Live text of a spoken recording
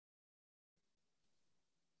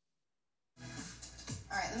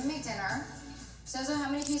All right, let me make dinner. Sozo,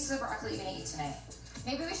 how many pieces of broccoli are you gonna eat tonight?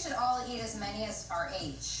 Maybe we should all eat as many as our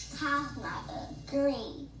age. Half level.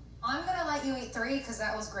 3. I'm gonna let you eat 3 because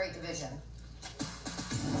that was great division.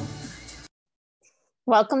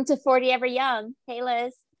 Welcome to 40 Ever Young. Hey,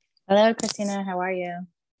 Liz. Hello, Christina. How are you?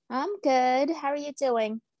 I'm good. How are you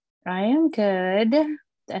doing? I am good.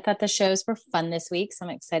 I thought the shows were fun this week, so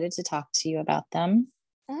I'm excited to talk to you about them.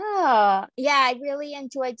 Oh, yeah, I really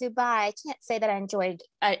enjoyed Dubai. I can't say that I enjoyed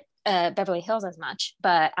Beverly Hills as much,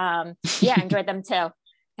 but yeah, I enjoyed them too.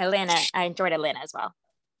 Atlanta, I enjoyed Atlanta as well.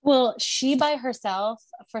 Well, She by Herself,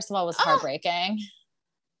 first of all, was heartbreaking.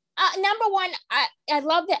 Number one, I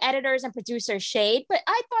love the editors and producers shade, but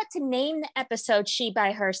I thought to name the episode She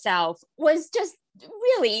by Herself was just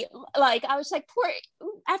really like, I was like, poor,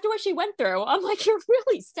 after what she went through, I'm like, you're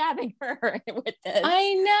really stabbing her with this.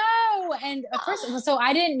 I know. And of course, so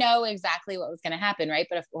I didn't know exactly what was going to happen, right?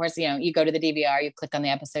 But of course, you know, you go to the DVR, you click on the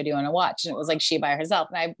episode you want to watch, and it was like She by Herself.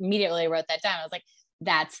 And I immediately wrote that down. I was like,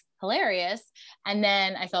 that's hilarious. And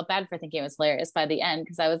then I felt bad for thinking it was hilarious by the end,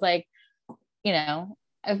 because I was like, you know,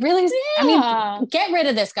 I mean, get rid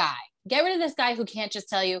of this guy. Get rid of this guy who can't just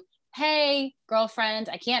tell you, hey, girlfriend,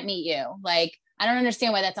 I can't meet you. Like, I don't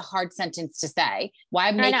understand why that's a hard sentence to say.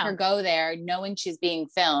 Why make her go there knowing she's being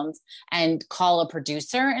filmed and call a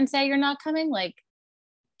producer and say you're not coming? Like,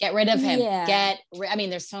 get rid of him. Yeah. I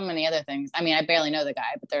mean, there's so many other things. I mean, I barely know the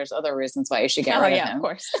guy, but there's other reasons why you should get rid of him. Of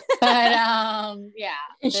course. But yeah.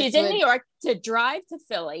 And she's in New York to drive to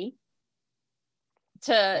Philly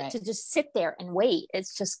to just sit there and wait.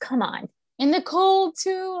 It's just, come on. In the cold too.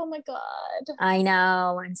 Oh my God. I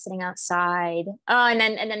know. I'm sitting outside. Oh, and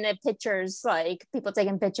then the pictures, like people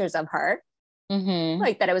taking pictures of her,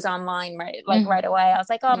 like that it was online, right? Like right away. I was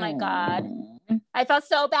like, oh my God. I felt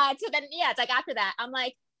so bad. So then, yeah, it's like after that, I'm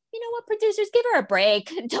like, you know what, producers, give her a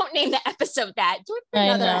break. Don't name the episode that. Do it for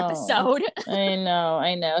another episode. I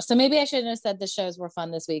know. So maybe I shouldn't have said the shows were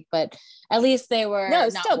fun this week, but at least they were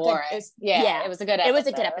not still boring. Good. It was a good episode. It was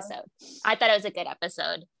a good episode. I thought it was a good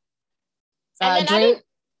episode. And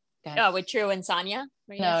then with Drew and Sonia?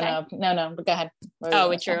 No, but go ahead.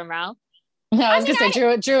 With Drew and Ralph? No, I was going to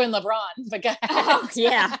say Drew and LeBron, but go ahead. Oh,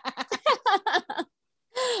 yeah.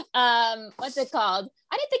 What's it called?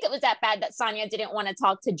 I didn't think it was that bad that Sonia didn't want to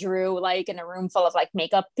talk to Drew, like in a room full of like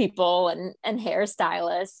makeup people and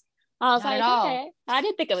hairstylists. I was like, okay. I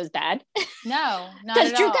didn't think it was bad. No, not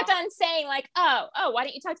because Drew kept on saying like, oh, why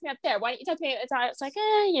don't you talk to me up there? Why don't you talk to me? I was like,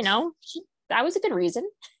 you know, that was a good reason.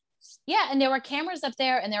 Yeah. And there were cameras up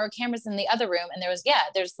there and there were cameras in the other room. And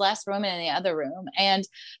there's less women in the other room. And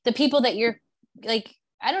the people that you're like,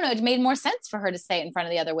 I don't know, it made more sense for her to stay in front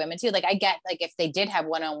of the other women too. Like I get like if they did have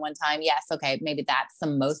one-on-one time, yes. Okay. Maybe that's the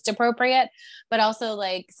most appropriate, but also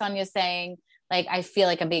like Sonia saying like, I feel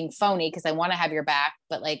like I'm being phony because I want to have your back,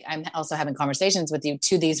 but like, I'm also having conversations with you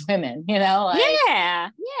to these women, you know? Like, yeah.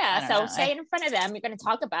 So say it in front of them. You're going to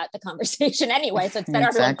talk about the conversation anyway. So it's better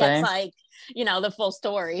everyone gets like, you know, the full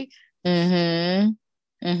story. I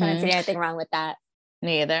don't see anything wrong with that.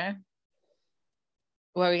 Neither.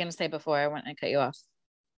 What were we going to say before when I cut you off?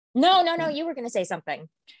 No. You were going to say something.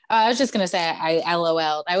 I was just going to say I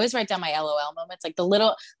LOL. I always write down my LOL moments, like the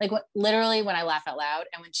little, like literally when I laugh out loud.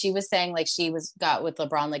 And when she was saying like she got with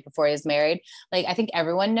LeBron like before he was married, like I think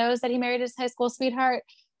everyone knows that he married his high school sweetheart.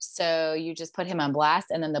 So you just put him on blast,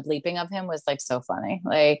 and then the bleeping of him was like so funny.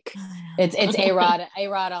 Like it's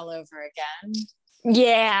A-Rod all over again.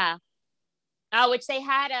 Yeah. Oh, which they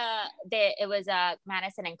had it was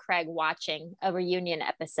Madison and Craig watching a reunion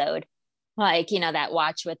episode. Like, you know, that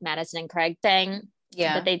watch with Madison and Craig thing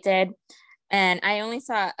that they did. And I only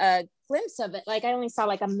saw a glimpse of it. Like I only saw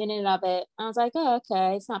like a minute of it. I was like, oh,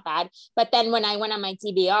 okay, it's not bad. But then when I went on my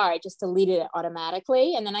DVR, I just deleted it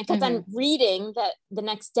automatically. And then I kept on reading that the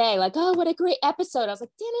next day, like, oh, what a great episode. I was like,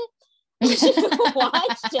 damn it. I should have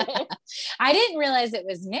watched it. I didn't realize it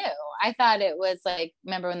was new. I thought it was like,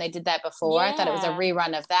 remember when they did that before? I thought it was a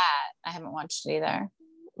rerun of that. I haven't watched it either.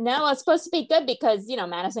 No, it's supposed to be good because, you know,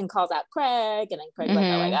 Madison calls out Craig and then Craig's like,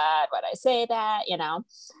 oh my God, why'd I say that? You know?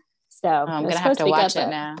 So I'm going to have to watch it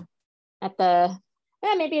now.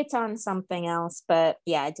 Maybe it's on something else, but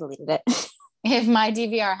yeah, I deleted it. If my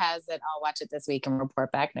DVR has it, I'll watch it this week and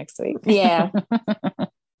report back next week. Yeah.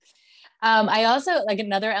 I also like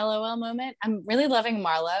another LOL moment. I'm really loving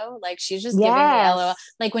Marlo. Like she's just giving me LOL.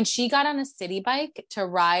 Like when she got on a CitiBike to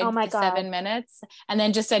ride for 7 minutes and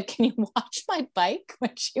then just said, can you watch my bike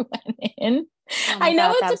when she went in? I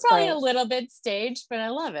know it's probably a little bit staged, but I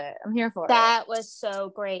love it. I'm here for it. That was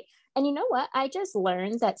so great. And you know what? I just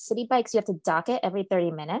learned that CitiBikes, you have to dock it every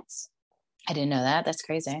 30 minutes. I didn't know that. That's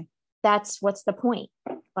crazy. What's the point?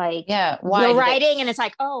 Like, yeah, why you're riding and it's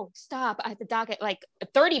like, oh, stop at the dock at like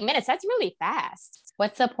 30 minutes. That's really fast.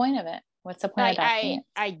 What's the point of it? What's the point Like, of docking it?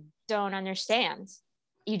 I don't understand.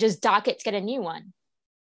 You just dock it to get a new one.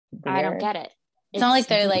 Weird. I don't get it. It's not like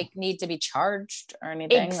they like need to be charged or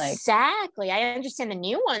anything. Exactly. Like, I understand the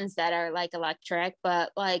new ones that are like electric,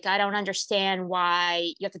 but like, I don't understand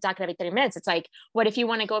why you have to dock it every 30 minutes. It's like, what if you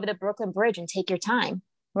want to go over the Brooklyn Bridge and take your time?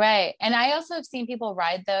 Right. And I also have seen people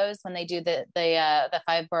ride those when they do the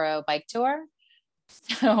 5-borough bike tour.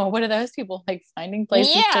 So what are those people like finding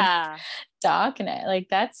places to dock? And it like,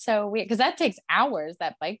 that's so weird because that takes hours,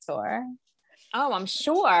 that bike tour. Oh, I'm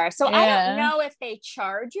sure. So I don't know if they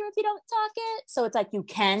charge you if you don't dock it. So it's like you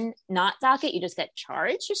can not dock it. You just get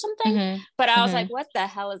charged or something. Mm-hmm. But I was like, what the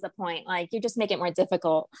hell is the point? Like, you just make it more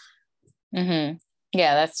difficult. Mm-hmm.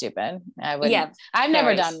 Yeah, that's stupid. I wouldn't. Yeah, I've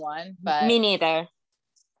never done one, but me neither.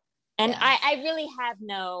 And I really have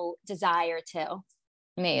no desire to.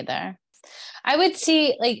 Me either. I would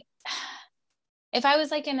see like if I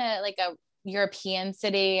was like in a European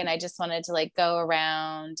city and I just wanted to like go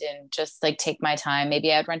around and just like take my time,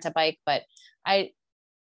 maybe I'd rent a bike, but I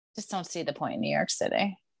just don't see the point in New York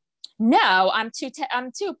City. No, I'm too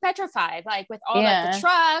petrified, like with all like the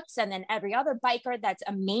trucks and then every other biker that's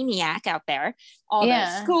a maniac out there, all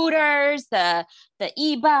the scooters, the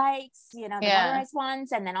e-bikes, the motorized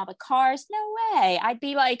ones, and then all the cars. No way. I'd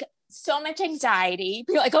be like so much anxiety,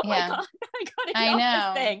 be like, oh my God, I gotta get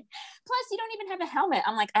off this thing. Plus you don't even have a helmet.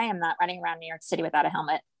 I'm like, I am not running around New York City without a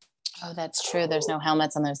helmet. Oh, that's true. There's no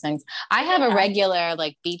helmets on those things. I have a regular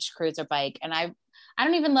like beach cruiser bike and I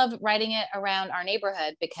don't even love riding it around our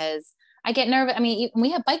neighborhood because I get nervous. I mean,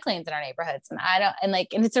 we have bike lanes in our neighborhoods and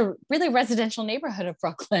it's a really residential neighborhood of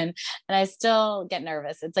Brooklyn and I still get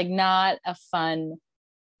nervous. It's like not a fun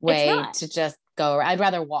way to just go. I'd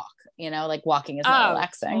rather walk, like walking is more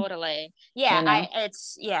relaxing. Totally. Yeah.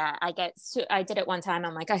 I did it one time.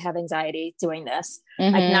 I'm like, I have anxiety doing this.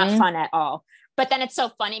 Like not fun at all. But then it's so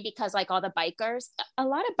funny because like all the bikers, a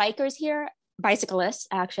lot of bikers here, bicyclists,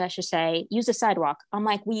 actually, I should say, use the sidewalk. I'm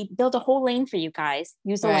like, we build a whole lane for you guys.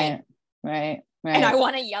 Use the lane. Right. And I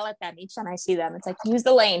want to yell at them each time I see them. It's like, use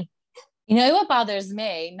the lane. You know what bothers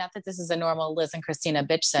me? Not that this is a normal Liz and Christina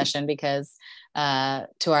bitch session because to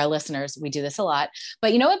our listeners, we do this a lot.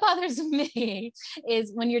 But you know what bothers me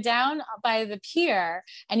is when you're down by the pier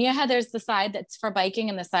and you know how there's the side that's for biking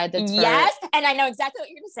and the side that's for... Yes. And I know exactly what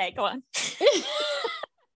you're going to say. Go on.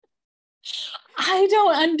 I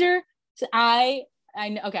don't I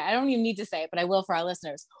know. Okay. I don't even need to say it, but I will for our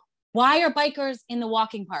listeners. Why are bikers in the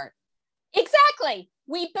walking part? Exactly.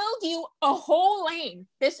 We build you a whole lane.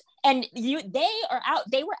 They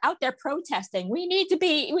were out there protesting. We need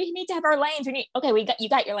to have our lanes. You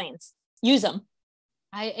got your lanes. Use them.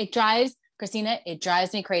 Christina, it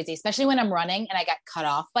drives me crazy, especially when I'm running and I got cut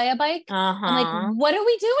off by a bike. I'm like, what are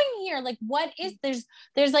we doing here? Like, what is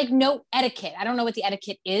there's like no etiquette. I don't know what the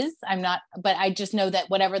etiquette is. But I just know that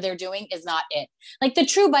whatever they're doing is not it. Like the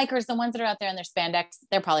true bikers, the ones that are out there in their spandex,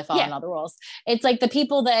 they're probably following all the rules. It's like the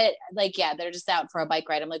people that they're just out for a bike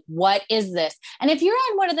ride. I'm like, what is this? And if you're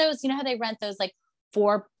on one of those, you know how they rent those like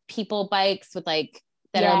 4 people bikes with like,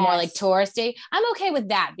 that are more like touristy. I'm okay with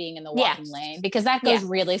that being in the walking lane because that goes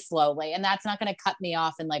really slowly and that's not going to cut me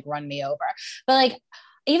off and like run me over. But like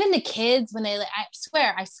even the kids when I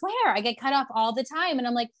swear I get cut off all the time. And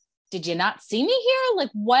I'm like, did you not see me here? Like,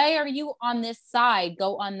 why are you on this side?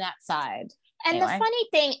 Go on that side. And the funny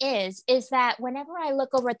thing is that whenever I look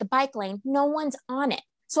over at the bike lane, no one's on it.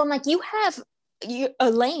 So I'm like, you have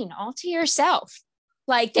a lane all to yourself.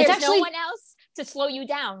 Like there's no one else to slow you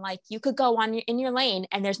down. Like you could go in your lane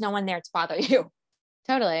and there's no one there to bother you.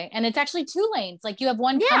 Totally. And it's actually 2 lanes. Like you have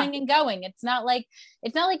one coming and going. It's not like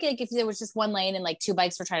if there was just one lane and like 2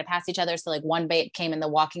 bikes were trying to pass each other. So like one bike came in the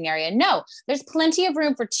walking area. No, there's plenty of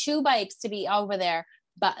room for 2 bikes to be over there,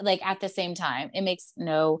 but like at the same time, it makes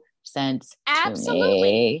no sense.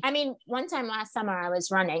 Absolutely. I mean, one time last summer I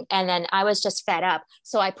was running and then I was just fed up.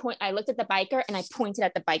 So I looked at the biker and I pointed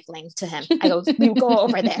at the bike lane to him. I go, you go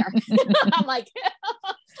over there. I'm like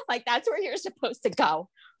that's where you're supposed to go.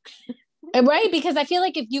 Right. Because I feel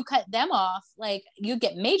like if you cut them off, like you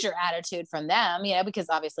get major attitude from them, because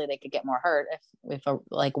obviously they could get more hurt if a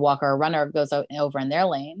like walker or runner goes over in their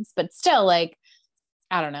lanes, but still like,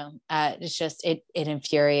 I don't know. It's just, it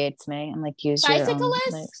infuriates me. I'm like, use your own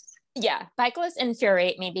legs. Yeah, bicyclists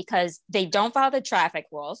infuriate me because they don't follow the traffic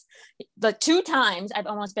rules. The 2 times I've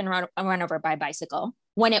almost been run over by a bicycle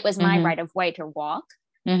when it was my right of way to walk,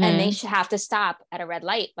 and they should have to stop at a red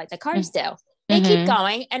light like the cars do. They keep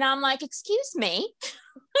going, and I'm like, excuse me,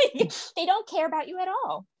 they don't care about you at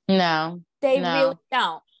all. No, they really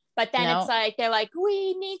don't. But then it's like, they're like,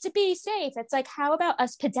 we need to be safe. It's like, how about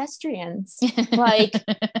us pedestrians? Like,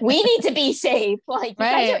 we need to be safe. Like, you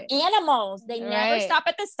guys are animals. They never stop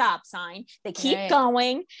at the stop sign. They keep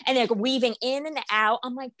going and they're weaving in and out.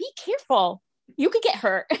 I'm like, be careful. You could get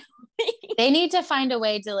hurt. They need to find a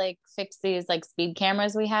way to like fix these like speed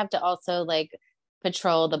cameras we have to also like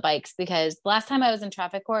patrol the bikes, because last time I was in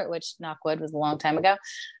traffic court, which knock wood was a long time ago,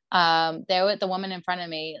 the woman in front of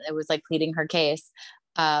me, it was like pleading her case,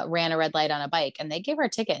 ran a red light on a bike, and they gave her a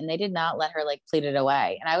ticket and they did not let her like plead it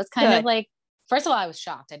away. And I was kind of like, first of all, I was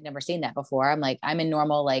shocked. I'd never seen that before. I'm like, I'm in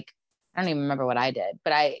normal, like, I don't even remember what I did,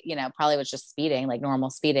 but I, probably was just speeding, like normal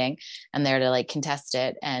speeding, and there to like contest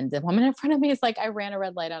it. And the woman in front of me is like, I ran a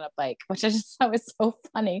red light on a bike, which I just thought was so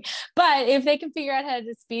funny. But if they can figure out how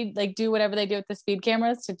to speed, like do whatever they do with the speed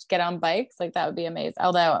cameras to get on bikes, like that would be amazing.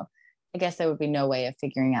 Although I guess there would be no way of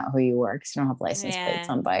figuring out who you were because you don't have license plates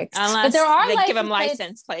on bikes. Unless but there are they give them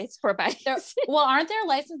license plates for bikes. Well, aren't there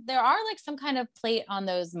license? There are like some kind of plate on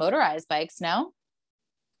those motorized bikes, no?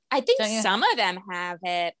 I think some of them have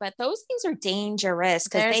it, but those things are dangerous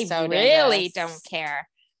because they so really don't care.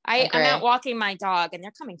 I'm out walking my dog and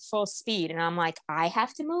they're coming full speed and I'm like, I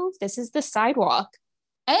have to move. This is the sidewalk.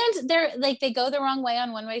 And they're like, they go the wrong way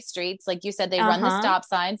on one-way streets. Like you said, they run the stop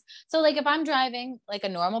signs. So like if I'm driving like a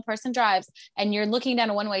normal person drives and you're looking down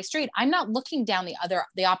a one-way street, I'm not looking down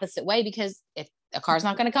the opposite way because if a car's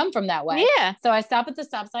not going to come from that way. Yeah. So I stop at the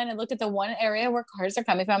stop sign and look at the one area where cars are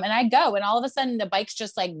coming from and I go, and all of a sudden the bike's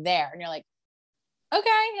just like there. And you're like, okay,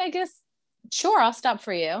 I guess, sure. I'll stop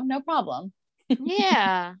for you. No problem.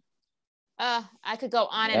 Yeah. I could go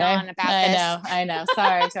on and on about this. I know.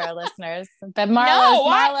 Sorry to our listeners, but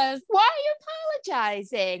Marlo's. Why are you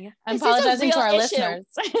apologizing? I'm apologizing to our listeners.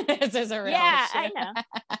 This is a real issue. I know.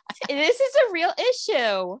 This is a real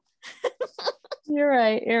issue. You're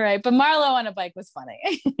right. But Marlo on a bike was funny.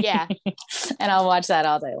 Yeah. And I'll watch that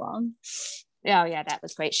all day long. Oh yeah, that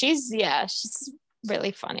was great. She's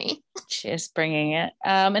really funny. She is bringing it.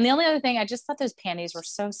 And the only other thing, I just thought those panties were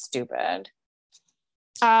so stupid.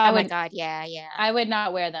 Oh my God. Yeah. I would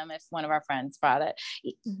not wear them if one of our friends brought it.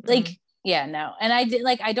 Like, yeah, no. And I did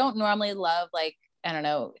I don't normally love like, I don't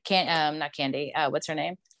know, not Candy. What's her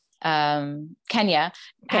name? Kenya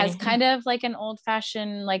has kind of like an old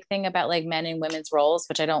fashioned like thing about like men and women's roles,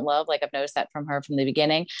 which I don't love. Like I've noticed that from her from the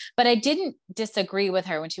beginning, but I didn't disagree with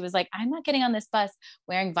her when she was like, I'm not getting on this bus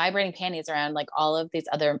wearing vibrating panties around like all of these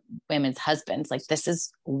other women's husbands. Like this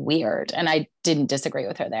is weird. And I didn't disagree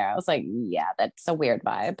with her there. I was like, yeah, that's a weird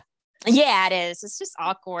vibe. Yeah, it is. It's just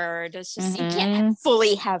awkward. It's just, you can't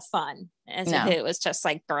fully have fun as if it was just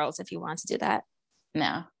like girls, if you want to do that.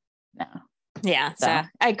 No. Yeah, so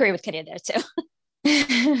I agree with Kenya there too.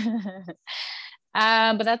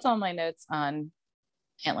 But that's all my notes on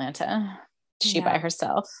Atlanta. She by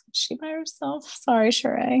herself. Sorry,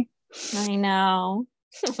 Sheree. I know.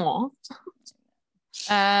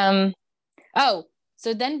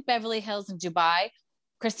 So then Beverly Hills and Dubai.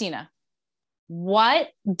 Christina, what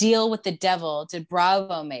deal with the devil did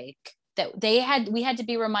Bravo make that we had to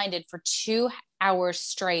be reminded for 2 hours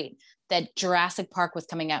straight that Jurassic Park was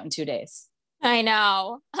coming out in 2 days? I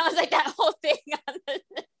know. I was like that whole thing on the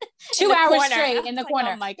 2 hours straight in the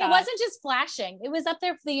corner. Oh my God. It wasn't just flashing. It was up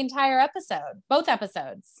there for the entire episode, both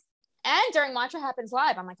episodes. And during Watch What Happens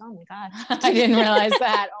Live, I'm like, oh my God. I didn't realize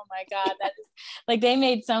that. Oh my God. That is like they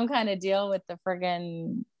made some kind of deal with the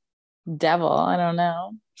friggin' devil. I don't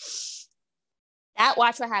know. That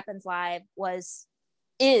Watch What Happens Live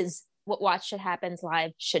is what Watch What Happens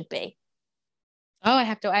Live should be. Oh,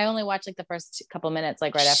 I only watched like the first couple minutes,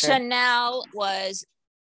 like right after. Chanel was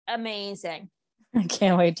amazing. I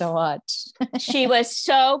can't wait to watch. She was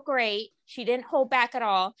so great. She didn't hold back at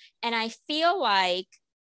all. And I feel like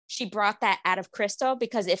she brought that out of Crystal,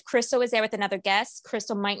 because if Crystal was there with another guest,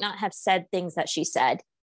 Crystal might not have said things that she said.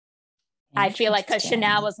 I feel like because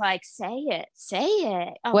Chanel was like, say it.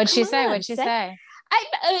 Oh, What'd she say? Like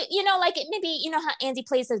maybe, how Andy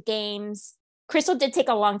plays those games. Crystal did take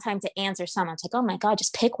a long time to answer some. I was like, oh my God,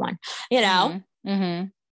 just pick one, But, and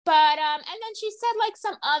then she said like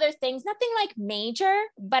some other things, nothing like major,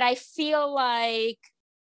 but I feel like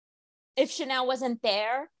if Chanel wasn't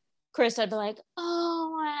there, Crystal would be like,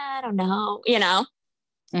 oh, I don't know,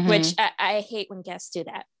 which I hate when guests do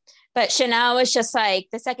that. But Chanel was just like,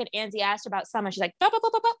 the second Andy asked her about summer, she's like, bah, bah, bah,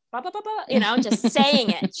 bah, bah, bah, bah, bah, just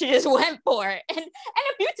saying it. She just went for it. And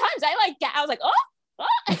a few times I was like, oh,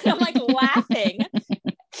 and I'm like laughing,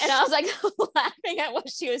 and I was like laughing at what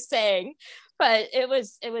she was saying, but it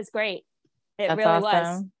was great. That's really awesome.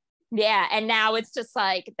 Was. Yeah. And now it's just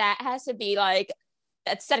like, that has to be like,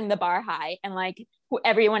 that's setting the bar high, and like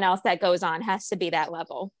everyone else that goes on has to be that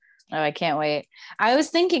level. Oh, I can't wait. I was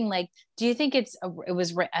thinking, like, do you think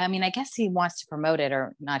I mean, I guess he wants to promote it,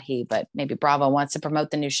 or not he, but maybe Bravo wants to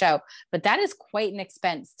promote the new show, but that is quite an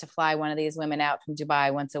expense to fly one of these women out from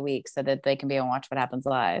Dubai once a week so that they can be on Watch What Happens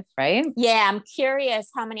Live, right? Yeah, I'm curious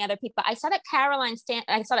how many other people. I saw that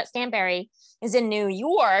Stanberry is in New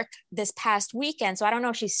York this past weekend, so I don't know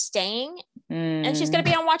if she's staying and she's going to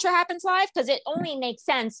be on Watch What Happens Live, because it only makes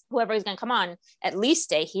sense whoever is going to come on at least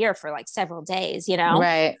stay here for like several days, you know?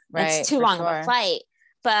 Right. It's too long of a flight.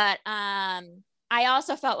 But I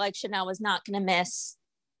also felt like Chanel was not going to miss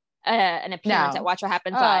an appearance at Watch What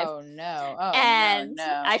Happens Live. Oh, no. Oh, and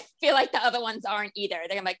no. I feel like the other ones aren't either.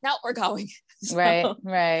 They're gonna be like, no, we're going. So,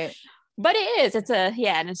 right. But it's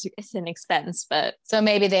an expense, but. So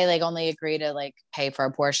maybe they like only agree to like pay for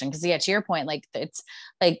a portion. Cause to your point, like it's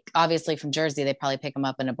like, obviously from Jersey, they probably pick them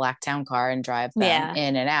up in a black town car and drive them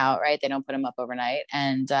in and out. Right. They don't put them up overnight.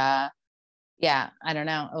 And I don't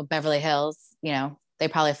know. Beverly Hills, they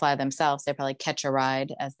probably fly themselves. They probably catch a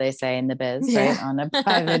ride, as they say in the biz, right? On a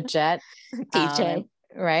private jet. DJ.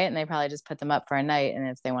 Right. And they probably just put them up for a night. And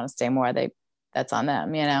if they want to stay more, that's on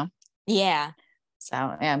them, Yeah. So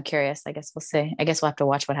I'm curious. I guess we'll see. I guess we'll have to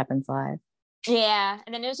watch What Happens Live. Yeah.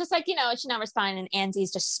 And then it was just like, Chanel responding and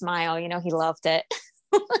Anzi's just smile, he loved it.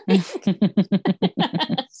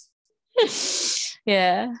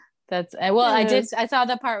 Yeah. I saw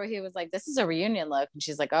the part where he was like, this is a reunion look. And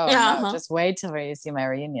she's like, oh, no, just wait till you see my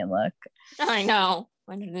reunion look. I know.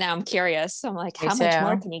 Now I'm curious. I'm like, how much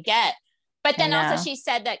more can you get? But then also she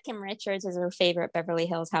said that Kim Richards is her favorite Beverly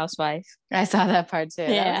Hills housewife. I saw that part too.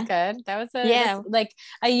 Yeah. That was good. That was like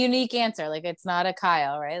a unique answer. Like, it's not a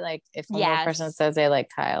Kyle, right? Like, if one more person says they like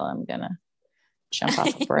Kyle, I'm going to jump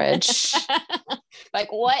off a bridge.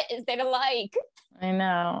 Like, what is there to like? I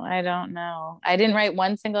know. I don't know. I didn't write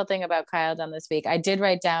one single thing about Kyle down this week. I did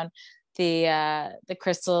write down the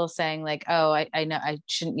Crystal saying like, oh, I know I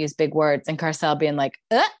shouldn't use big words, and Garcelle being like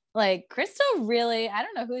Crystal really, I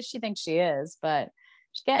don't know who she thinks she is, but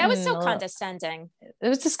that was so condescending. It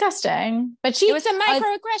was disgusting, but it was a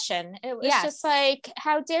microaggression. It was just like,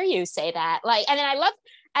 how dare you say that? Like, and then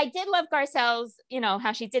I did love Garcelle's,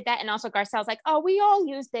 how she did that. And also Garcelle's like, oh, we all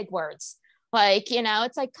use big words. Like,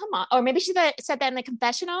 it's like, come on. Or maybe she said that in the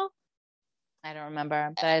confessional. I don't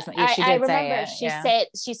remember, but she did say it.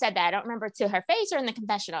 She said that. I don't remember to her face or in the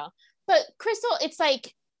confessional. But Crystal, it's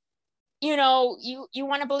like, you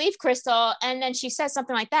want to believe Crystal, and then she says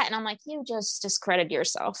something like that, and I'm like, you just discredit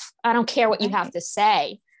yourself. I don't care what you have to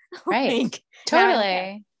say. Right. Like,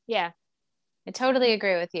 totally. Yeah. I totally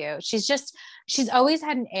agree with you. She's always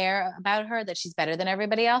had an air about her that she's better than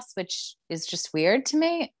everybody else, which is just weird to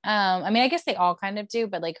me. I mean, I guess they all kind of do,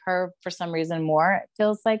 but like her, for some reason more, it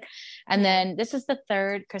feels like. And then this is the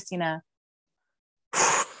third, Christina,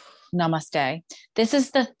 namaste. This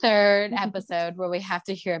is the third episode where we have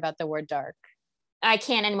to hear about the word dark. I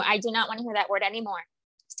can't anymore. I do not want to hear that word anymore.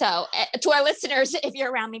 So to our listeners, if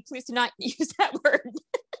you're around me, please do not use that word.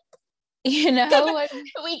 We got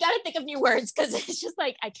to think of new words, because it's just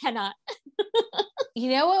like, I cannot.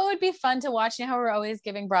 What would be fun to watch? How we're always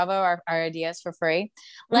giving Bravo our ideas for free.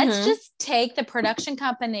 Let's just take the production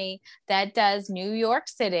company that does New York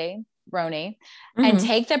City, RHONJ, and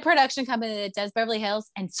take the production company that does Beverly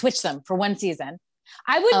Hills and switch them for one season.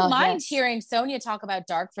 I wouldn't mind hearing Sonia talk about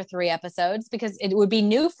dark for 3 episodes, because it would be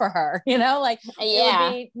new for her, it would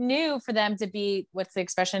be new for them to be, what's the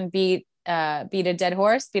expression? Beat a dead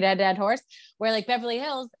horse, where like Beverly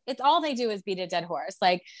Hills, it's all they do is beat a dead horse.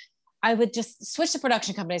 Like, I would just switch to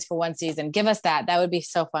production companies for one season. Give us that. That would be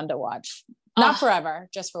so fun to watch. Not forever,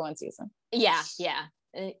 just for one season. Yeah.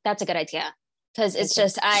 That's a good idea. Because it's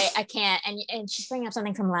just, I can't, and she's bringing up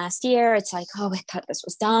something from last year. It's like, oh, I thought this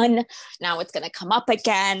was done. Now it's going to come up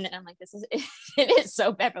again. And I'm like, it is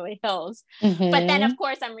so Beverly Hills. Mm-hmm. But then of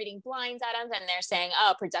course I'm reading blinds items, and they're saying,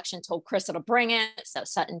 oh, production told Crystal to bring it, so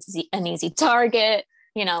Sutton's an easy target,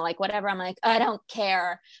 like whatever. I'm like, I don't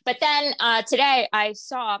care. But then today I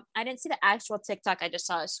didn't see the actual TikTok. I just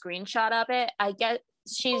saw a screenshot of it. I get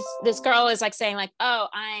this girl is like saying like, oh,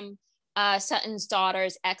 I'm Sutton's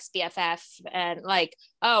daughter's ex-BFF, and like,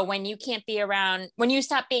 oh, when you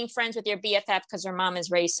stop being friends with your BFF because her mom is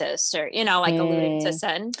racist, or like alluding to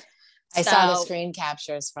Sutton. I saw the screen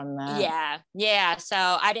captures from that. Yeah. So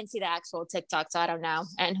I didn't see the actual TikTok, so I don't know,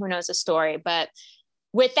 and who knows the story. But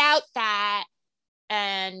without that,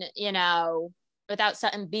 and without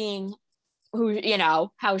Sutton being who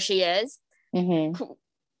how she is, and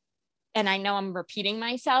I know I'm repeating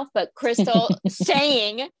myself, but Crystal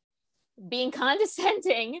being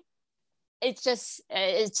condescending, it's just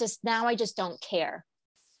now I just don't care.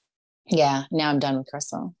 Yeah, now I'm done with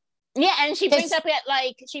Crystal. Yeah, and she brings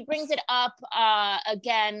it up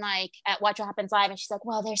again, like at Watch What Happens Live, and she's like,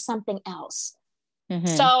 well, there's something else. Mm-hmm.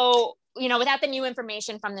 So, without the new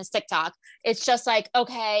information from this TikTok, it's just like,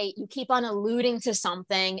 okay, you keep on alluding to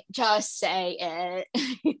something, just say it.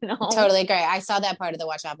 Totally agree. I saw that part of the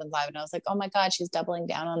Watch What Happens Live, and I was like, oh my God, she's doubling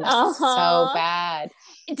down on this. So bad.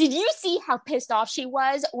 Did you see how pissed off she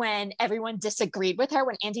was when everyone disagreed with her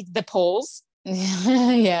when Andy did the polls?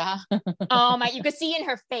 Yeah. You could see in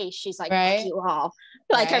her face, she's like, right? Fuck you all.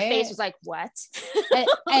 Like her face was like, what?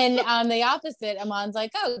 and on the opposite, Amon's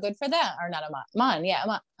like, oh, good for them. Or not Amon. Yeah.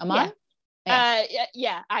 Amon?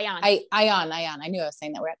 Yeah. Ayan. Ayan. I knew I was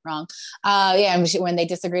saying that wrong. And when they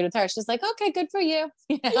disagreed with her, she's like, okay, good for you.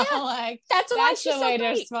 Like that's the way to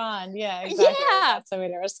respond. Yeah, exactly. Yeah. That's the way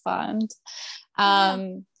to respond.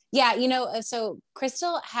 So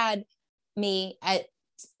Crystal had me at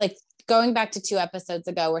like going back to 2 episodes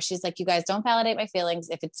ago where she's like, you guys don't validate my feelings.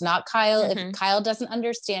 If it's not Kyle, if Kyle doesn't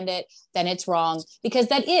understand it, then it's wrong. Because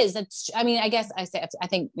I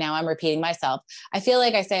think now I'm repeating myself. I feel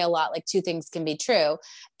like I say a lot, like 2 things can be true.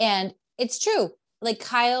 And it's true. Like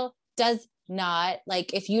Kyle does not,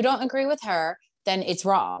 like, if you don't agree with her, then it's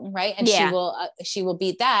wrong. Right. And she will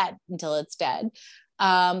beat that until it's dead.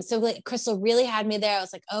 So like Crystal really had me there. I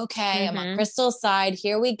was like, okay, I'm on Crystal's side.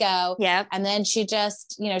 Here we go. Yeah. And then she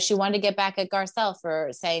just, she wanted to get back at Garcelle for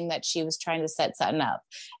saying that she was trying to set Sutton up.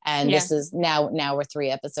 And this is now we're 3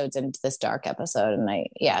 episodes into this dark episode. And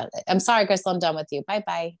I'm sorry, Crystal, I'm done with you.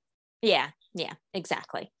 Bye-bye. Yeah. Yeah,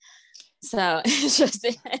 exactly. So it's just,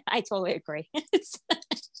 I totally agree.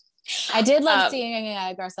 I did love seeing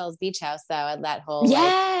Garcelle's beach house though. And that whole,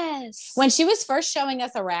 when she was first showing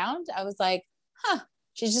us around, I was like,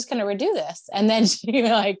 she's just going to redo this. And then she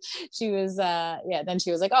was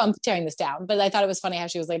like, oh, I'm tearing this down. But I thought it was funny how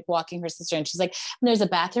she was like walking her sister and she's like, there's a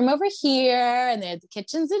bathroom over here and the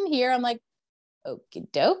kitchen's in here. I'm like,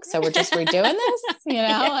 okie doke. So we're just redoing this,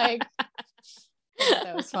 like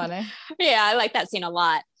that was funny. Yeah. I like that scene a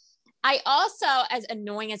lot. I also, as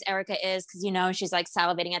annoying as Erika is, because, she's like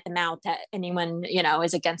salivating at the mouth that anyone,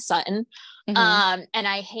 is against Sutton. And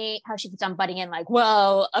I hate how she keeps on butting in like,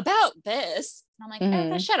 well, about this. And I'm like,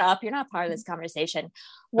 Erika, shut up. You're not part of this conversation.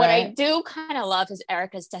 What I do kind of love is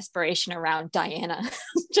Erika's desperation around Diana.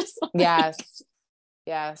 Just like,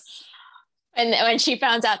 yes. And when she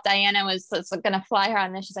found out Diana was going to fly her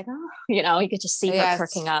on this, she's like, oh, you could just see her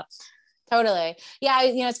perking up. Totally. Yeah.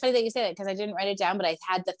 It's funny that you say that because I didn't write it down, but I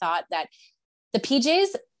had the thought that the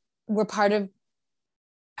PJs were part of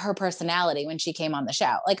her personality when she came on the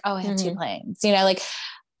show. Like, oh, I have 2 planes, like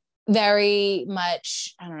very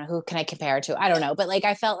much, I don't know, who can I compare it to? I don't know. But like,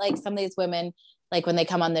 I felt like some of these women, like when they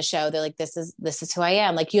come on the show, they're like, this is who I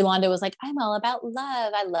am. Like Yolanda was like, I'm all about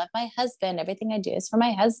love. I love my husband. Everything I do is for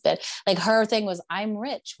my husband. Like her thing was, I'm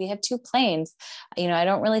rich. We have 2 planes. I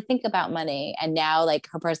don't really think about money. And now like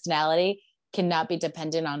her personality cannot be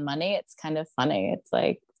dependent on money. It's kind of funny. It's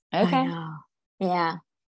like, okay. I know. Yeah.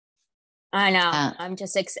 I know. I'm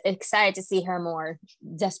just excited to see her more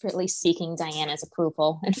desperately seeking Diana's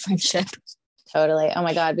approval and friendship. Totally. Oh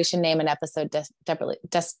my God. We should name an episode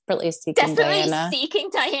desperately seeking Diana. Seeking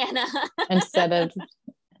Diana. instead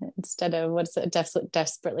of what's it?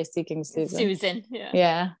 Desperately seeking Susan. Susan.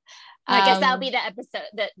 Yeah. I guess that'll be the episode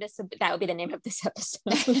that would be the name of this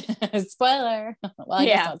episode. Spoiler. Well, I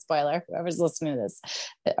guess not spoiler. Whoever's listening to this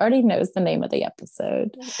already knows the name of the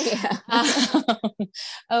episode. Yeah.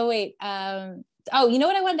 Oh, wait. You know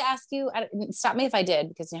what I wanted to ask you? Stop me if I did,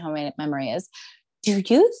 because you know how my memory is. Do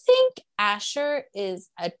you think Asher is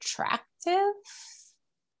attractive?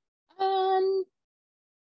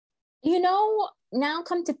 Now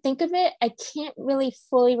come to think of it, I can't really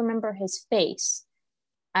fully remember his face.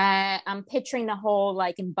 I'm picturing the whole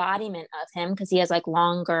like embodiment of him because he has like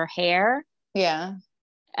longer hair. Yeah.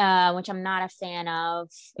 Which I'm not a fan of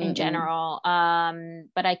in general.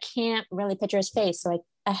 But I can't really picture his face. So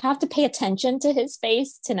I have to pay attention to his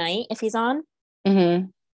face tonight if he's on. But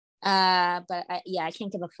I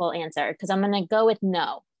can't give a full answer because I'm going to go with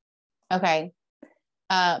no. Okay.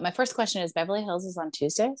 My first question is Beverly Hills is on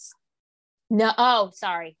Tuesdays? No. Oh,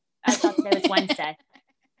 sorry. I thought today was Wednesday.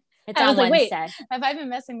 It's I on was like, Wednesday. wait, have I been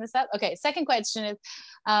messing this up? Okay. Second question is,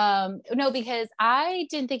 no, because I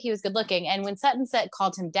didn't think he was good looking. And when Sutton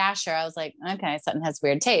called him Dasher, I was like, okay, Sutton has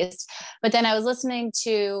weird taste. But then I was listening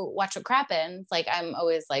to Watch What Crappens. Like I'm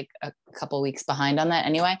always like a couple weeks behind on that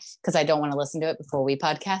anyway, because I don't want to listen to it before we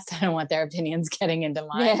podcast. I don't want their opinions getting into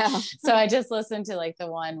mine. Yeah. So I just listened to like the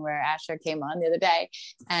one where Asher came on the other day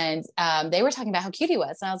and they were talking about how cute he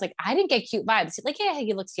was. And I was like, I didn't get cute vibes. Like, yeah,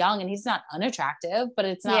 he looks young and he's not unattractive, but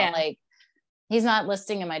it's not like, He's not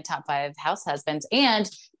listing in my top 5 house husbands. And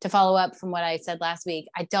to follow up from what I said last week,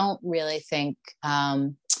 I don't really think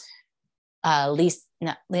Lisa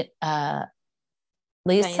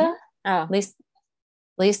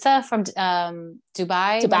from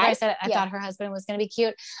Dubai. I said I thought her husband was going to be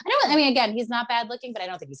cute. I mean, again, he's not bad looking, but I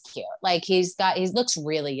don't think he's cute. Like he looks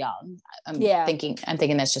really young. I'm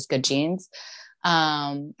thinking that's just good genes.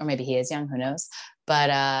 Or maybe he is young, who knows? But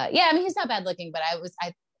I mean, he's not bad looking, but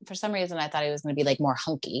for some reason I thought he was going to be like more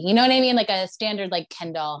hunky. You know what I mean? Like a standard like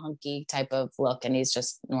Ken doll hunky type of look, and he's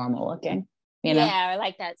just normal looking. You know? Yeah, or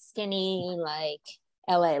like that skinny like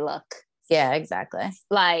LA look. Yeah, exactly.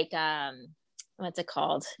 Like what's it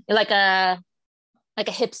called? Like a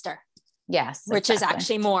hipster. Yes, which is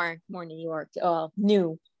actually more New York,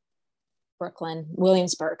 new Brooklyn,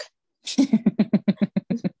 Williamsburg.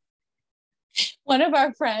 One of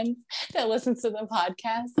our friends that listens to the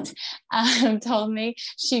podcast told me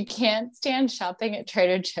she can't stand shopping at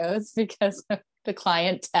Trader Joe's because of the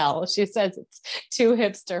clientele. She says it's too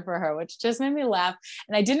hipster for her, which just made me laugh.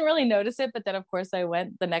 And I didn't really notice it, but then of course I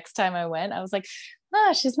went the next time I went, I was like,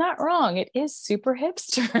 she's not wrong. It is super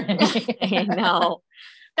hipster. I know.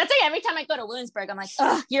 That's like every time I go to Williamsburg, I'm like,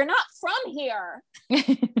 you're not from here.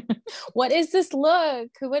 What is this look?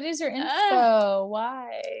 What is your inspo?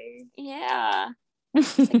 Why? Yeah.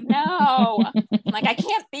 Like, no. I'm like, I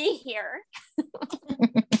can't be here.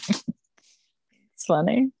 It's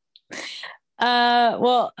funny.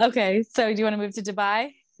 Well, okay. So do you want to move to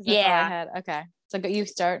Dubai? Yeah. Okay. So you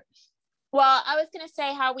start. Well, I was going to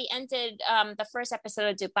say how we ended the first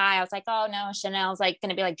episode of Dubai. I was like, oh no, Chanel's like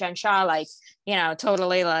going to be like Jen Shah, like,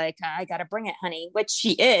 totally like, I got to bring it, honey, which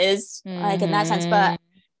she is like in that sense. But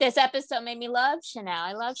this episode made me love Chanel.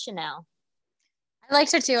 I love Chanel. I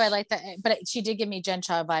liked her too. I like that. But she did give me Jen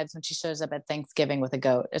Shah vibes when she shows up at Thanksgiving with a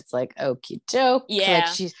goat. It's like, okie doke. Yeah.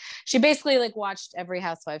 Like she basically like watched every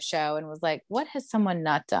housewife show and was like, what has someone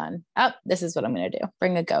not done? Oh, this is what I'm going to do.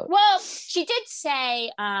 Bring a goat. Well, she did say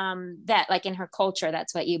that like in her culture,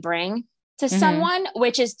 that's what you bring to someone,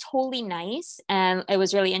 which is totally nice. And it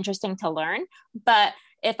was really interesting to learn. But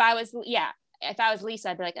if I was Lisa,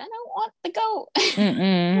 I'd be like, I don't want the goat.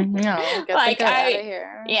 No, get like, the goat out of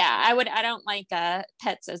here. Yeah, I would. I don't like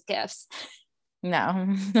pets as gifts. No. I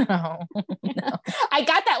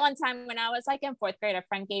got that one time when I was like in 4th grade. A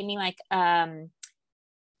friend gave me like a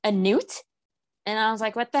newt, and I was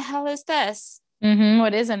like, "What the hell is this?"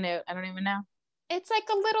 What is a newt? I don't even know. It's like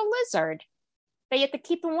a little lizard that you have to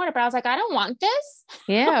keep in water. But I was like, I don't want this.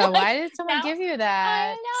 Yeah, like, why did someone give you that?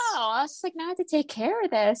 I know. I was like, now I have to take care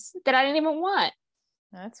of this that I didn't even want.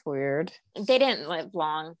 That's weird. They didn't live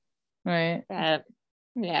long. Right. Yeah.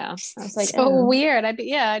 I was like, so weird. I'd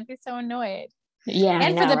be so annoyed. Yeah.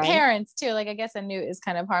 And for the parents too. Like, I guess a newt is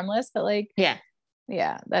kind of harmless, but like, yeah,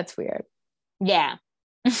 that's weird. Yeah.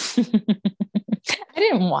 I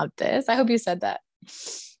didn't want this. I hope you said that.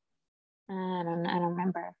 I don't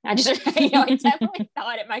remember. I just, I definitely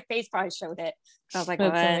thought it. My face probably showed it. I was like,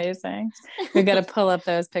 that's amazing. We got to pull up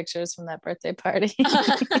those pictures from that birthday party.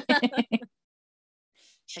 Like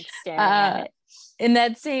staring at it. In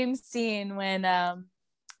that same scene when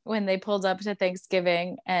they pulled up to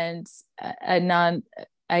Thanksgiving and Ayan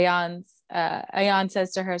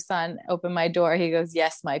says to her son, "Open my door." He goes,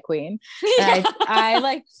 "Yes, my queen." And I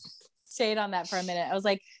like stayed on that for a minute. I was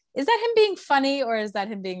like, is that him being funny or is that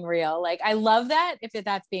him being real? Like, I love that if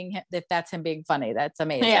that's him being funny, that's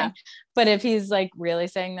amazing. Yeah. But if he's like really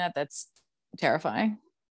saying that, that's terrifying.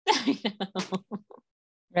 I know.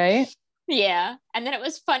 Right? Yeah. And then it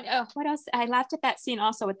was fun. Oh, what else? I laughed at that scene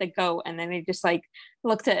also with the goat. And then they just like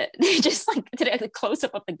they just like did a close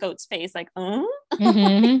up of the goat's face, like,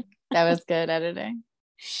 That was good editing.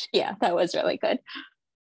 Yeah, that was really good.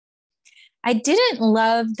 I didn't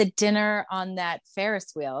love the dinner on that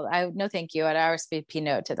Ferris wheel. No, thank you. I'd RSVP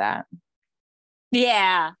no to that.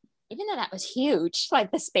 Yeah. Even though that was huge,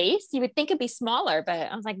 like the space, you would think it'd be smaller,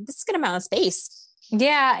 but I was like, this is a good amount of space.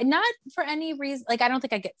 Yeah. Not for any reason. Like, I don't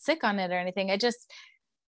think I get sick on it or anything. It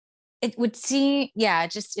would seem, I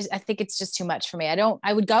think it's just too much for me.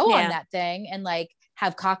 I would go on that thing and like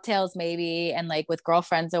have cocktails maybe, and like with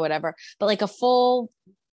girlfriends or whatever, but like a full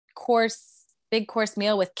big course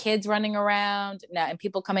meal with kids running around and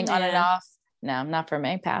people coming on and off. No, not for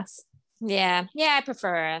me. Pass. Yeah. I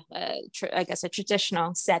prefer I guess a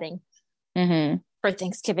traditional setting for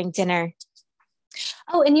Thanksgiving dinner.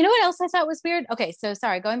 Oh, and you know what else I thought was weird? Okay, so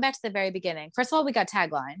sorry, going back to the very beginning. First of all, we got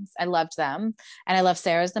taglines. I loved them. And I love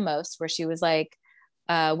Sarah's the most, where she was like,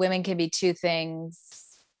 women can be two things.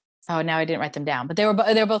 Oh, now I didn't write them down, but they were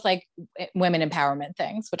both like women empowerment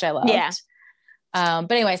things, which I loved. Yeah.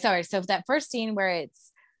 But anyway, sorry. So that first scene where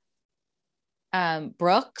it's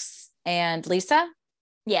Brooks and Lisa.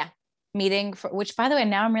 Yeah. Meeting for, which by the way,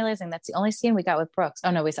 now I'm realizing that's the only scene we got with Brooks.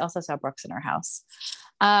 Oh no, we also saw Brooks in her house.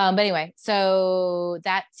 But anyway, so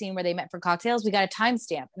that scene where they met for cocktails, we got a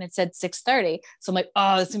timestamp and it said 6:30. So I'm like,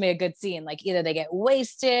 oh, this is gonna be a good scene. Like either they get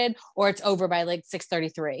wasted or it's over by like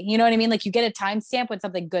 6:33. You know what I mean? Like you get a timestamp when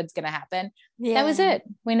something good's gonna happen. Yeah. That was it.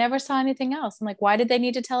 We never saw anything else. I'm like, why did they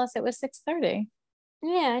need to tell us it was 6:30?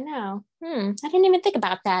 Yeah, I know. I didn't even think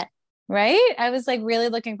about that. Right? I was like really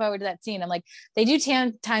looking forward to that scene. I'm like, they do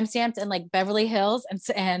timestamps in like Beverly Hills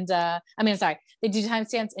and I'm sorry, they do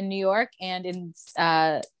timestamps in New York and in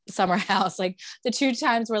Summer House, like the two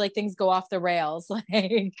times where like things go off the rails, like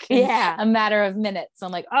a matter of minutes. So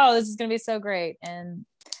I'm like, oh, this is gonna be so great, and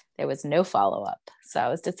there was no follow-up, so I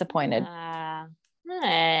was disappointed.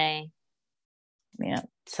 Hey, yeah.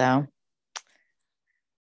 So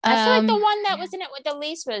I feel like the one that was in it with the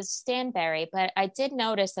least was Stanberry, but I did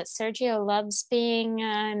notice that Sergio loves being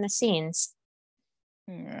in the scenes.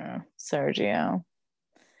 Yeah, Sergio.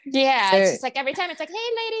 Yeah, it's just like every time it's like, hey,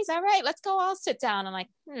 ladies, all right, let's go all sit down. I'm like,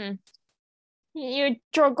 you're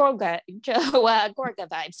Joe Gorga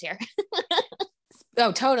vibes here.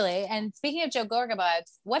 Oh, totally. And speaking of Joe Gorga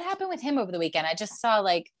vibes, what happened with him over the weekend? I just saw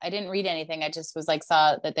I didn't read anything. I just was like,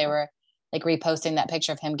 saw that they were like reposting that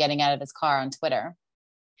picture of him getting out of his car on Twitter.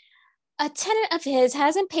 A tenant of his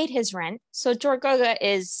hasn't paid his rent, so George Goga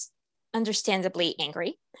is understandably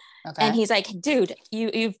angry. Okay. And he's like, dude,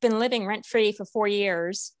 you've been living rent-free for 4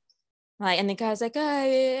 years. Like, and the guy's like, I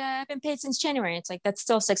haven't paid since January. It's like, that's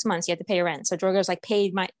still 6 months. You have to pay your rent. So George Goga's like,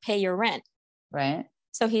 pay your rent. Right.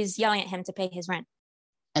 So he's yelling at him to pay his rent.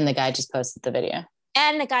 And the guy just posted the video.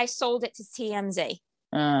 And the guy sold it to TMZ.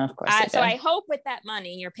 Of course. So I hope with that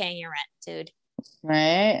money, you're paying your rent, dude.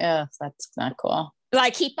 Right. Oh, that's not cool.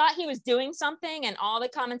 Like he thought he was doing something, and all the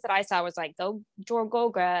comments that I saw was like, "Go, George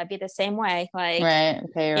Goga, be the same way." Like, right?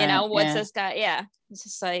 Okay, what's this guy? Yeah, it's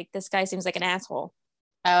just like this guy seems like an asshole.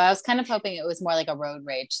 Oh, I was kind of hoping it was more like a road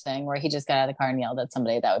rage thing where he just got out of the car and yelled at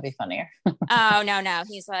somebody. That would be funnier. Oh no,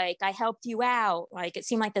 he's like, I helped you out. Like it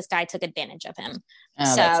seemed like this guy took advantage of him.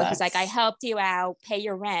 Oh, so he's like, I helped you out, pay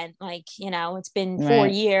your rent. Like it's been 4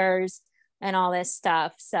 years and all this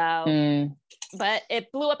stuff. So. But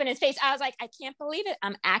it blew up in his face. I was like, I can't believe it.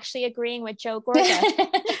 I'm actually agreeing with Joe Gorga.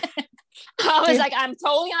 I was like, I'm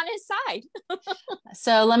totally on his side.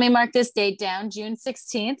 So let me mark this date down, June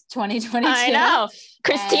 16th, 2022. I know.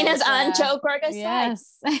 Christina's on Joe Gorga's side.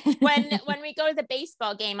 When we go to the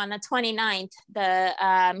baseball game on the 29th,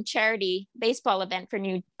 the charity baseball event for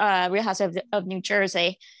Real House of New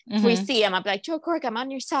Jersey, if we see him, I'll be like, Joe Gorga, I'm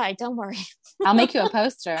on your side. Don't worry. I'll make you a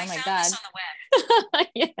poster. Oh my God. This on the web.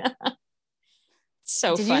 Yeah.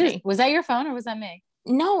 So funny. Was that your phone or was that me?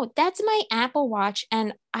 No, that's my Apple Watch.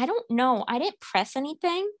 And I don't know. I didn't press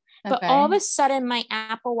anything, but all of a sudden my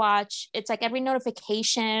Apple Watch, it's like every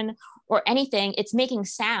notification or anything, it's making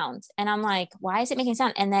sound. And I'm like, why is it making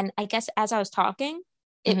sound? And then I guess as I was talking,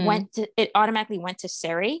 it automatically went to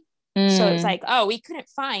Siri. So it's like, oh, we couldn't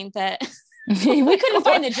find that. We couldn't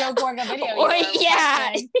find the Joe Gorga video.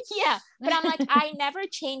 Yeah. But I'm like, I never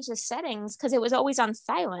changed the settings because it was always on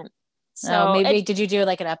silent. So maybe did you do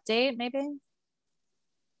like an update? Maybe.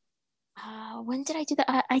 When did I do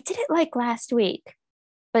that? I did it like last week,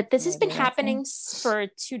 but this has been happening for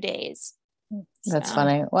 2 days. That's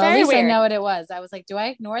funny. Well, at least weird. I know what it was. I was like, do I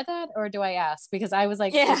ignore that or do I ask? Because I was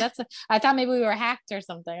like, I thought maybe we were hacked or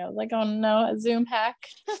something. I was like, oh no, a Zoom hack.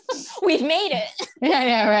 We've made it.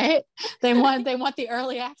 Yeah, right. They want the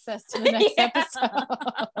early access to the next episode.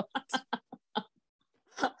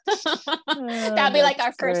 That'd be like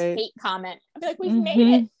our first hate comment. I'd be like, we've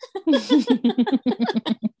made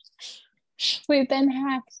it. We've been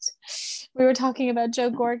hacked. We were talking about Joe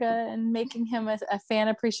Gorga and making him a fan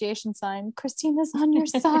appreciation sign. Christina's on your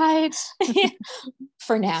side.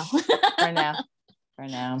 For now.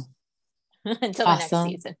 Until the next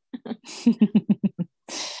season.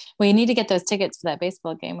 Well, you need to get those tickets for that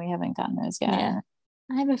baseball game. We haven't gotten those yet. Yeah.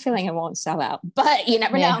 I have a feeling it won't sell out, but you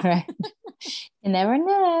never know. Right. You never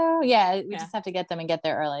know. Yeah, we just have to get them and get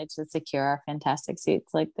there early to secure our fantastic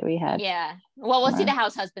seats like that we had. Yeah. Well, we'll see the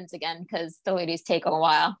house husbands again because the ladies take a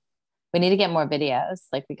while. We need to get more videos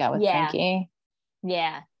like we got with Frankie.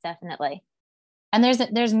 Yeah, definitely. And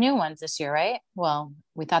there's new ones this year, right? Well,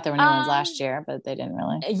 we thought there were new ones last year, but they didn't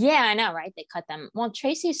really. Yeah, I know, right? They cut them. Well,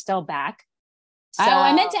 Tracy's still back. So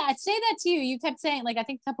I meant to say that to you. You kept saying, like, I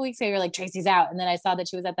think a couple weeks ago, you're like, Tracy's out. And then I saw that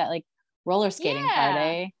she was at that like roller skating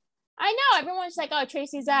party. I know. Everyone's like, oh,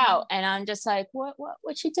 Tracy's out. And I'm just like,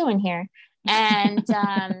 what's she doing here? And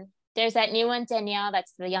there's that new one, Danielle.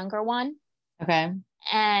 That's the younger one. Okay.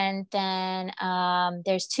 And then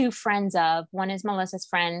there's two friends of, one is Melissa's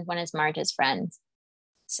friend, one is Marge's friend.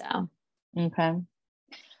 So. Okay.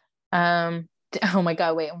 Oh my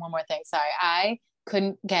God, wait, and one more thing. Sorry. I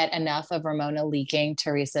couldn't get enough of Ramona leaking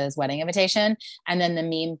Teresa's wedding invitation. And then the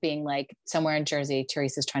meme being like, somewhere in Jersey,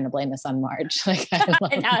 Teresa's trying to blame this on Marge. Like, That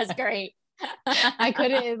was great. I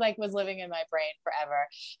couldn't, it like was living in my brain forever.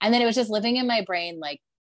 And then it was just living in my brain. Like,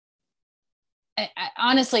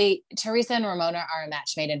 honestly, Teresa and Ramona are a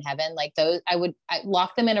match made in heaven. Like those, I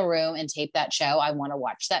lock them in a room and tape that show. I want to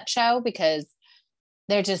watch that show because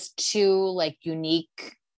they're just two like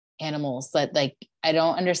unique animals that like, I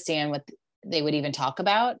don't understand what they would even talk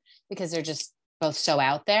about because they're just both so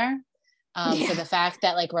out there. So the fact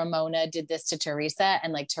that like Ramona did this to Teresa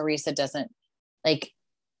and like Teresa doesn't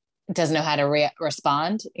know how to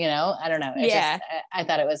respond, you know, I don't know. I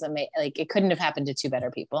thought it was amazing. Like it couldn't have happened to two better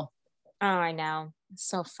people. Oh, I know.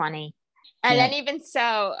 So funny. And then even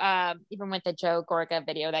so, even with the Joe Gorga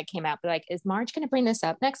video that came out, like, is Marge going to bring this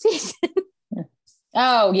up next season?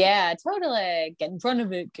 Oh yeah, totally. Get in front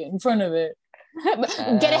of it. Get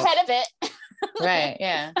Get ahead of it. Right.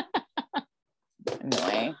 Yeah.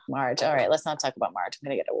 Annoying. Marge. All right. Let's not talk about Marge. I'm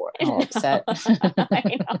going to get all upset.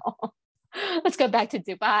 I know. Let's go back to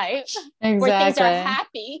Dubai. Exactly. Where things are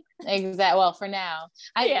happy. Exactly. Well, for now,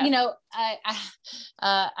 I don't know.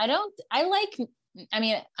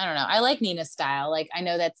 I like Nina's style. Like, I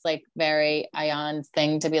know that's like very Ayan's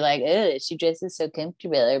thing to be like, oh, she dresses so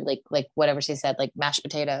comfortable. Or like whatever she said, like mashed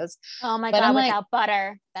potatoes. Oh my God, without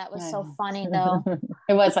butter. That was so funny though.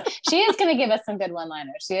 It was. She is going to give us some good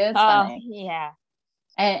one-liners. She is funny. Yeah.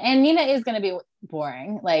 And Nina is going to be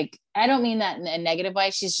boring. Like, I don't mean that in a negative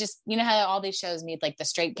way. She's just, you know how all these shows need like the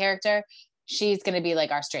straight character. She's going to be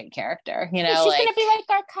like our straight character, you know, she's going to be like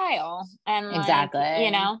our Kyle and exactly,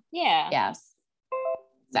 you know, yeah. Yes.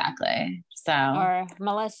 Exactly. So, or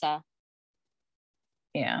Melissa.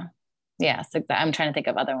 Yeah. Yes. I'm trying to think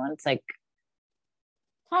of other ones. Like,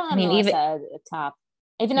 I mean, Melissa at the top.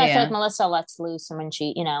 Even though I feel like Melissa lets loose when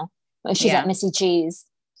she, you know, when she's at Missy G's.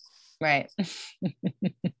 Right.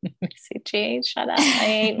 Missy G. Shut up. I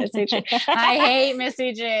hate Missy G. I hate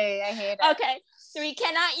Missy G. I hate it. Okay. So we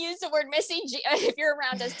cannot use the word Missy G. If you're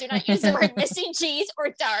around us, do not use the word Missy G's or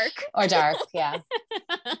dark. Or dark, yeah.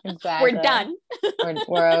 Exactly. We're done.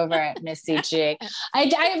 We're over at Missy G. I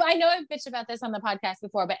know I've bitched about this on the podcast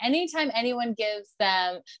before, but anytime anyone gives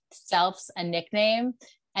themselves a nickname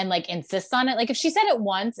and like insists on it, like if she said it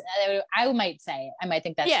once, I might say it. I might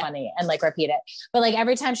think that's funny and like repeat it. But like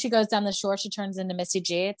every time she goes down the shore, she turns into Missy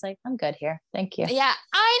G. It's like, I'm good here. Thank you. Yeah,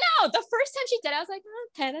 I know. The first time she did, I was like,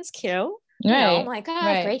 okay, that's cute. Right. You know, oh my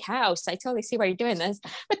God, great house. I totally see why you're doing this.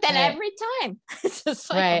 But then every time it's just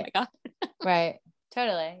like, oh my God. Right.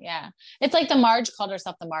 Totally. Yeah. It's like the Marge called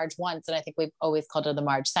herself the Marge once. And I think we've always called her the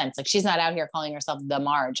Marge since. Like she's not out here calling herself the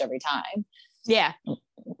Marge every time. Yeah.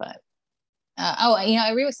 But, you know,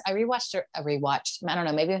 I rewatched. I don't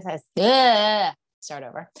know. Maybe it says, start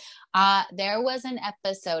over. There was an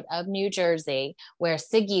episode of New Jersey where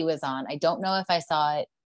Siggy was on. I don't know if I saw it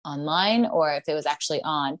online or if it was actually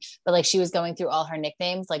on, but like she was going through all her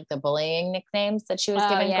nicknames, like the bullying nicknames that she was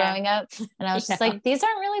given growing up, and I was just like, these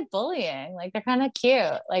aren't really bullying, like they're kind of cute.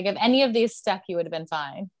 Like if any of these stuck, you would have been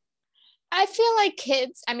fine. I feel like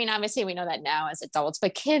kids, I mean, obviously we know that now as adults,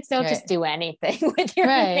 but kids, they'll just do anything with your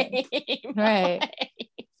name. Right.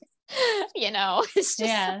 You know, it's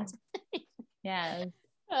just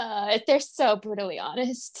they're so brutally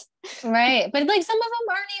honest. Right. But like some of them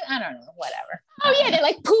aren't even, I don't know, whatever. Oh yeah, they're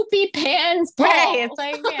like poopy pants. Right. It's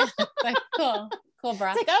like, it's like cool,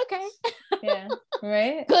 bro. It's like, okay. Yeah.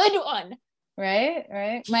 Right. Good one. Right.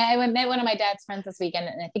 I met one of my dad's friends this weekend,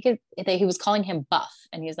 and I think he was calling him Buff,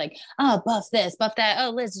 and he was like, "Oh, Buff this, Buff that.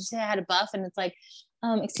 Oh, Liz, did you say I had a Buff?" And it's like,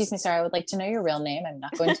 excuse me, sir, I would like to know your real name. I'm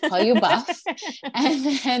not going to call you Buff.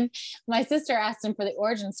 And then my sister asked him for the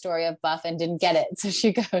origin story of Buff and didn't get it. So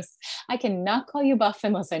she goes, I cannot call you Buff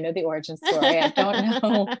unless I know the origin story. I don't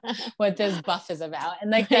know what this Buff is about. And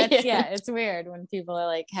like, that's, it's weird when people are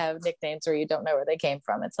like have nicknames where you don't know where they came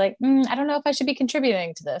from. It's like, I don't know if I should be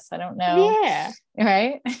contributing to this. I don't know. Yeah.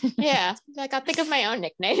 Right. Yeah. Like I'll think of my own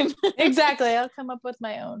nickname. Exactly. I'll come up with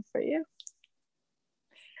my own for you.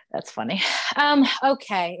 That's funny.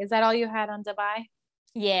 Okay. Is that all you had on Dubai?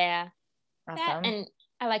 Yeah. Awesome. And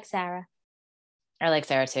I like Sara. I like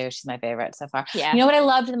Sara too. She's my favorite so far. Yeah. You know what I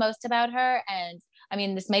loved the most about her? And I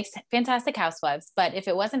mean, this makes fantastic Housewives, but if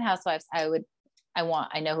it wasn't Housewives, I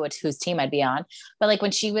know whose team I'd be on. But like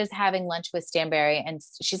when she was having lunch with Stanberry and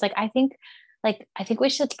she's like, I think we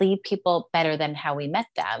should leave people better than how we met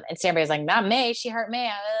them. And Stanberry's like, not me. She hurt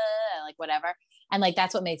me. Like whatever. And like,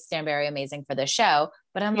 that's what makes Stanberry amazing for the show.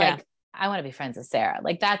 But I'm like, I want to be friends with Sara.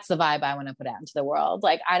 Like, that's the vibe I want to put out into the world.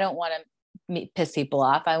 Like, I don't want to piss people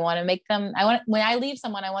off. I want to make them, when I leave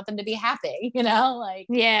someone, I want them to be happy, you know, like.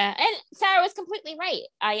 Yeah. And Sara was completely right.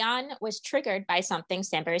 Ayan was triggered by something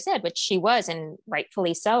Stanberry said, which she was, and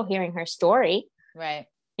rightfully so, hearing her story. Right.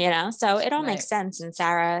 You know, so it all makes sense. And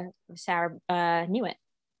Sara knew it.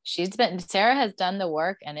 Sara has done the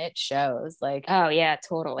work and it shows. Like, oh yeah,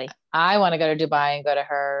 totally. I want to go to Dubai and go to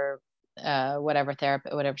her, whatever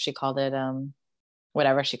she called it.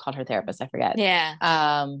 Whatever she called her therapist, I forget. Yeah.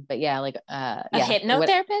 But yeah, like, a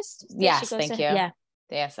hypnotherapist. Yes. Thank you. Yeah.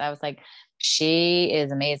 Yes. I was like, she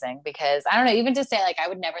is amazing, because I don't know, even to say, like, I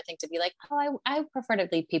would never think to be like, oh, I prefer to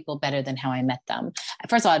leave people better than how I met them.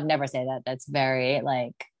 First of all, I'd never say that. That's very,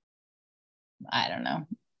 like, I don't know.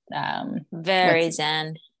 Very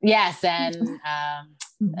Zen. Yes. And,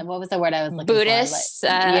 what was the word I was looking Buddhist, for?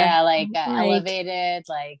 Like, elevated,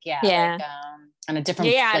 like, like, on a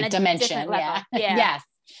different dimension. Different level. Yeah. Yes,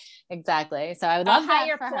 exactly. So I would love a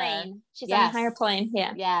higher that for plane. her. She's on a higher plane.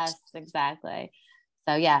 Yeah. Yes, exactly.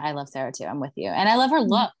 So yeah, I love Sara too. I'm with you. And I love her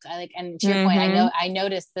look. And to your point, I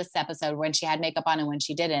noticed this episode when she had makeup on and when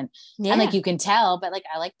she didn't. Yeah. And like, you can tell, but like,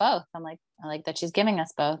 I like both. I like that she's giving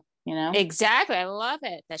us both, you know? Exactly. I love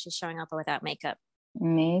it that she's showing up without makeup.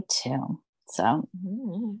 Me too. So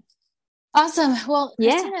awesome. Well,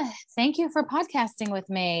 Christina, thank you for podcasting with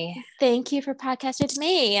me. Thank you for podcasting with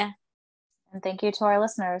me. And thank you to our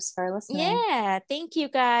listeners for listening. Yeah. Thank you,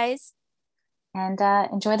 guys. And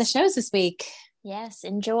enjoy the shows this week. Yes.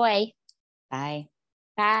 Enjoy. Bye.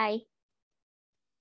 Bye.